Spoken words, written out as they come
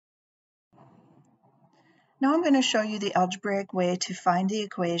Now I'm going to show you the algebraic way to find the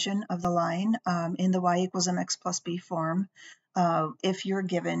equation of the line in the y equals mx plus b form if you're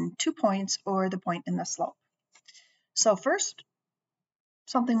given 2 points or the point in the slope. So first,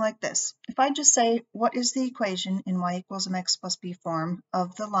 something like this. If I just say, what is the equation in y equals mx plus b form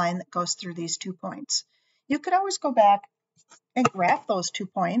of the line that goes through these 2 points? You could always go back and graph those 2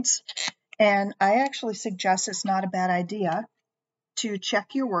 points, and I actually suggest it's not a bad idea to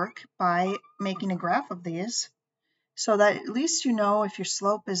check your work by making a graph of these, so that at least you know if your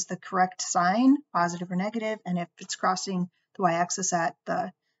slope is the correct sign, positive or negative, and if it's crossing the y-axis at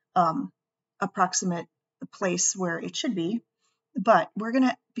the approximate place where it should be. But we're going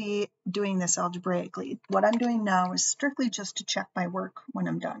to be doing this algebraically. What I'm doing now is strictly just to check my work when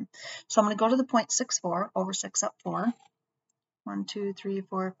I'm done. So I'm going to go to the point 6, 4, over 6 up 4. 1, 2, 3,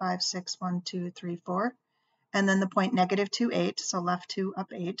 4, 5, 6, 1, 2, 3, 4. And then the point negative 2, 8, so left 2,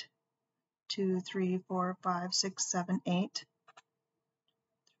 up 8. 2, 3, 4, 5, 6, 7, 8.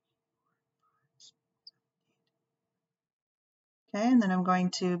 Okay, and then I'm going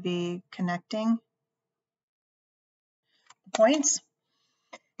to be connecting the points.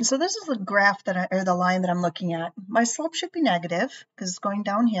 And so this is the graph or the line that I'm looking at. My slope should be negative because it's going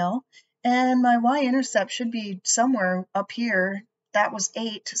downhill, and my y-intercept should be somewhere up here. That was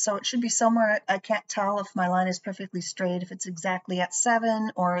 8, so it should be somewhere. I can't tell if my line is perfectly straight, if it's exactly at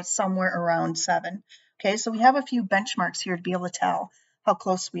 7 or it's somewhere around 7. Okay, so we have a few benchmarks here to be able to tell how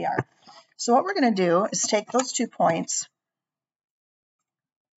close we are. So what we're going to do is take those 2 points,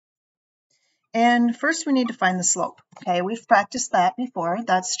 and first we need to find the slope. Okay, we've practiced that before.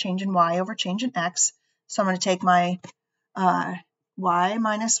 That's change in y over change in x. So I'm going to take my y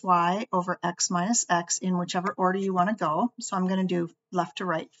minus y over x minus x in whichever order you want to go. So I'm going to do left to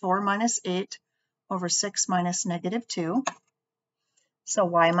right. 4 minus 8 over 6 minus negative 2. So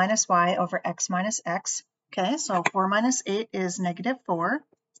y minus y over x minus x. Okay, so 4 minus 8 is negative 4.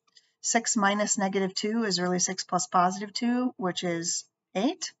 6 minus negative 2 is really 6 plus positive 2, which is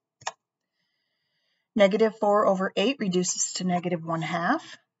 8. Negative 4 over 8 reduces to negative 1/2.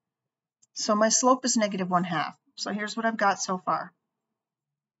 So my slope is negative 1/2. So here's what I've got so far.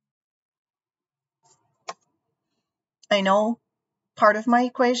 I know part of my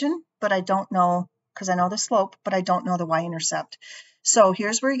equation, but I don't know, because I know the slope, but I don't know the y-intercept. So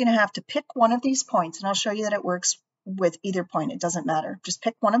here's where you're going to have to pick one of these points, and I'll show you that it works with either point. It doesn't matter. Just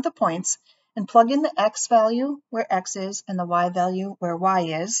pick one of the points and plug in the x value where x is and the y value where y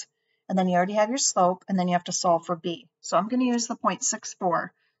is. And then you already have your slope, and then you have to solve for b. So I'm going to use the point 6,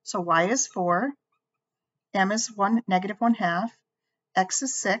 4. So y is 4, m is negative 1/2, x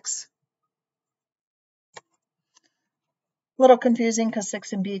is 6. A little confusing because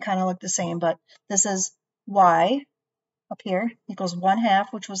 6 and b kind of look the same, but this is y up here equals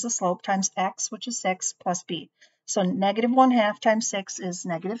 1/2, which was the slope, times x, which is 6, plus b. So negative 1/2 times 6 is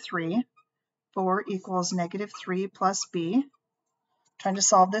negative 3. 4 equals negative 3 plus b. Trying to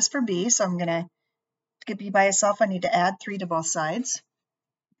solve this for b, so I'm going to get b by itself. I need to add 3 to both sides.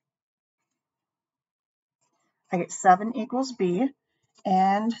 I get 7 equals b,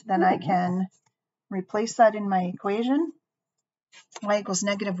 and then I can replace that in my equation. Y equals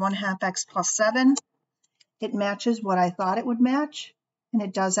negative 1/2 x plus 7. It matches what I thought it would match, and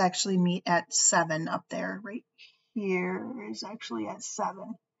it does actually meet at 7 up there. Right here is actually at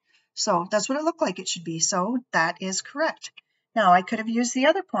 7. So that's what it looked like it should be. So that is correct. Now I could have used the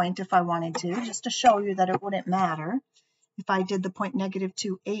other point if I wanted to, just to show you that it wouldn't matter. If I did the point negative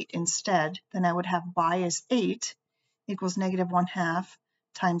 2, 8 instead, then I would have y is 8 equals negative 1/2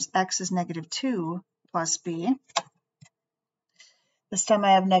 times x is negative 2 plus b. This time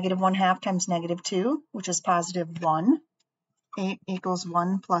I have negative 1/2 times negative 2, which is positive 1. 8 equals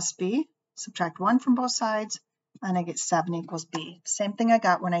 1 plus b. Subtract 1 from both sides, and I get 7 equals b. Same thing I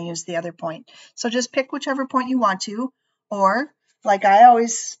got when I used the other point. So just pick whichever point you want to, or like I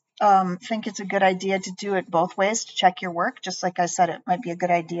always think it's a good idea to do it both ways to check your work. Just like I said, it might be a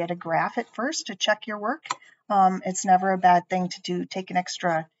good idea to graph it first to check your work. It's never a bad thing to do. Take an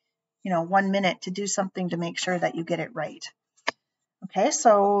extra, 1 minute to do something to make sure that you get it right. Okay,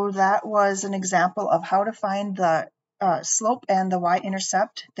 so that was an example of how to find the slope and the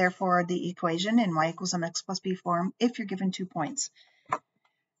y-intercept, therefore the equation in y equals mx plus b form if you're given 2 points.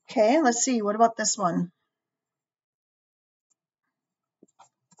 Okay, let's see, what about this one?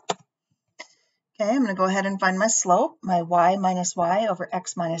 Okay, I'm going to go ahead and find my slope, my y minus y over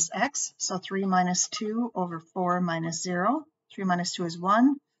x minus x. So 3 minus 2 over 4 minus 0. 3 minus 2 is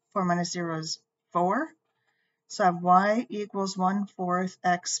 1, 4 minus 0 is 4. So I have y equals 1/4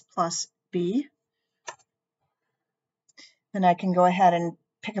 x plus b. Then I can go ahead and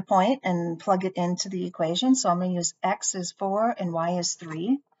pick a point and plug it into the equation. So I'm going to use x is 4 and y is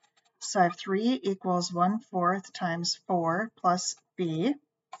 3. So I have 3 equals 1/4 times 4 plus b.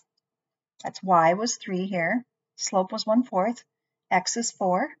 That's y was 3 here. Slope was 1/4. X is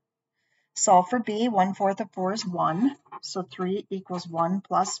 4. Solve for b. 1/4 of 4 is 1. So 3 equals 1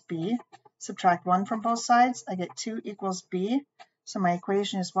 plus b. Subtract 1 from both sides. I get 2 equals b. So my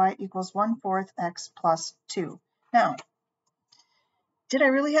equation is y equals 1/4 x plus 2. Now, did I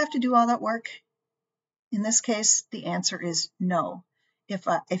really have to do all that work? In this case, the answer is no.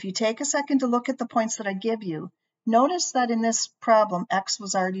 If you take a second to look at the points that I give you, notice that in this problem, x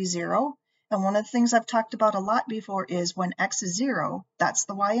was already 0. And one of the things I've talked about a lot before is when x is 0, that's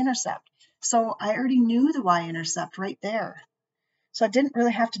the y-intercept. So I already knew the y-intercept right there. So I didn't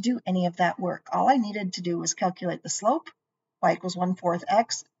really have to do any of that work. All I needed to do was calculate the slope, y equals 1/4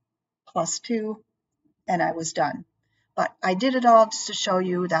 x plus 2, and I was done. But I did it all just to show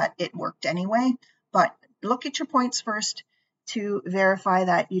you that it worked anyway. But look at your points first to verify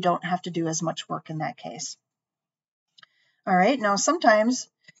that you don't have to do as much work in that case. All right, now sometimes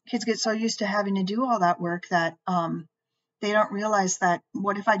kids get so used to having to do all that work that they don't realize that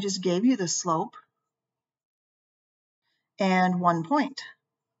what if I just gave you the slope and 1 point?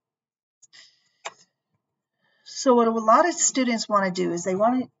 So what a lot of students want to do is they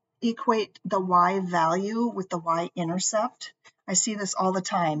want to equate the y value with the y-intercept. I see this all the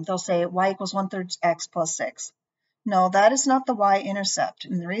time. They'll say y equals 1/3 x plus 6. No, that is not the y-intercept.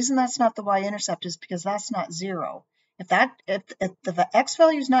 And the reason that's not the y-intercept is because that's not 0. If the x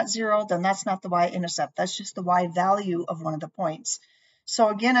value is not 0, then that's not the y-intercept. That's just the y value of one of the points. So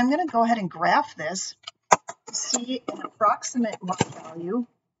again, I'm going to go ahead and graph this to see an approximate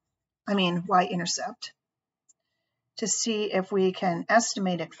y-intercept, to see if we can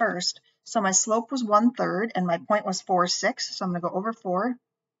estimate it first. So my slope was 1/3 and my point was 4, 6. So I'm going to go over 4,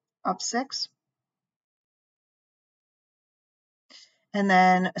 up 6. And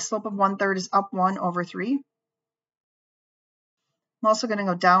then a slope of 1/3 is up 1 over 3. I'm also going to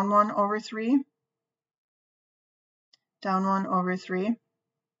go down 1 over 3, down 1 over 3.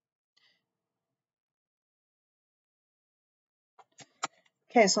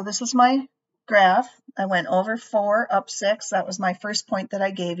 Okay, so this is my graph. I went over 4, up 6. That was my first point that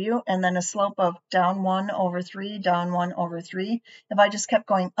I gave you. And then a slope of down 1 over 3, down 1 over 3. If I just kept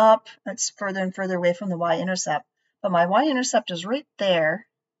going up, it's further and further away from the y-intercept. But my y-intercept is right there,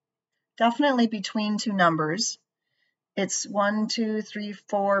 definitely between two numbers. It's 1, 2, 3,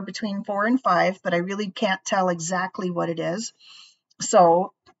 4, between 4 and 5, but I really can't tell exactly what it is.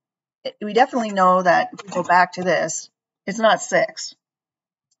 So we definitely know that if we go back to this, it's not 6.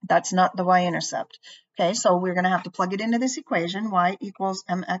 That's not the y-intercept. Okay, so we're going to have to plug it into this equation, y equals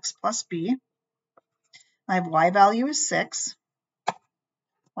mx plus b. I have y value is 6.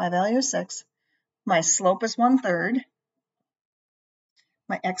 Y value is 6. My slope is 1/3.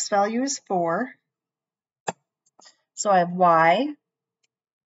 My x value is 4. So I have y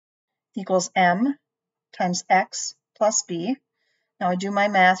equals m times x plus b. Now I do my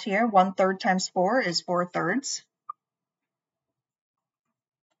math here. 1/3 times 4 is 4/3.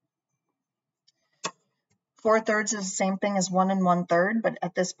 4/3 is the same thing as 1 and 1/3, but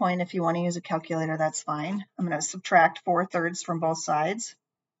at this point, if you want to use a calculator, that's fine. I'm going to subtract 4/3 from both sides.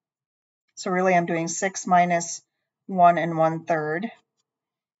 So really, I'm doing 6 minus 1 and 1/3.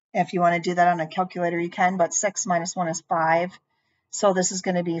 If you want to do that on a calculator, you can, but 6 minus 1 is 5. So this is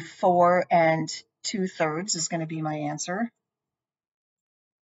going to be 4 and 2/3 is going to be my answer.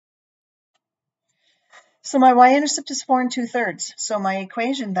 So my y-intercept is 4 and 2/3. So my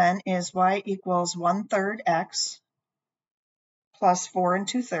equation then is y equals 1/3 x plus 4 and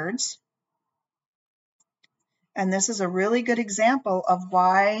 2/3. And this is a really good example of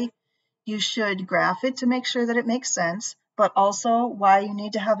why you should graph it to make sure that it makes sense, but also why you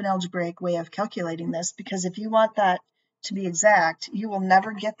need to have an algebraic way of calculating this, because if you want that to be exact, you will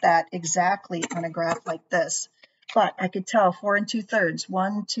never get that exactly on a graph like this. But I could tell 4 and 2/3,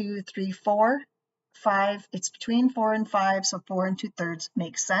 1, 2, 3, 4, 5, it's between 4 and 5, so 4 and 2/3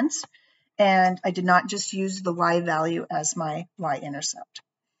 makes sense. And I did not just use the y value as my y-intercept.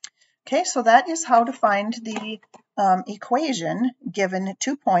 Okay, so that is how to find the equation given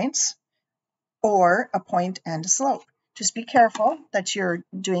 2 points or a point and a slope. Just be careful that you're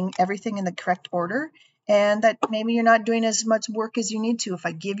doing everything in the correct order and that maybe you're not doing as much work as you need to. If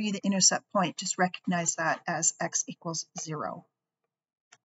I give you the intercept point, just recognize that as x equals 0.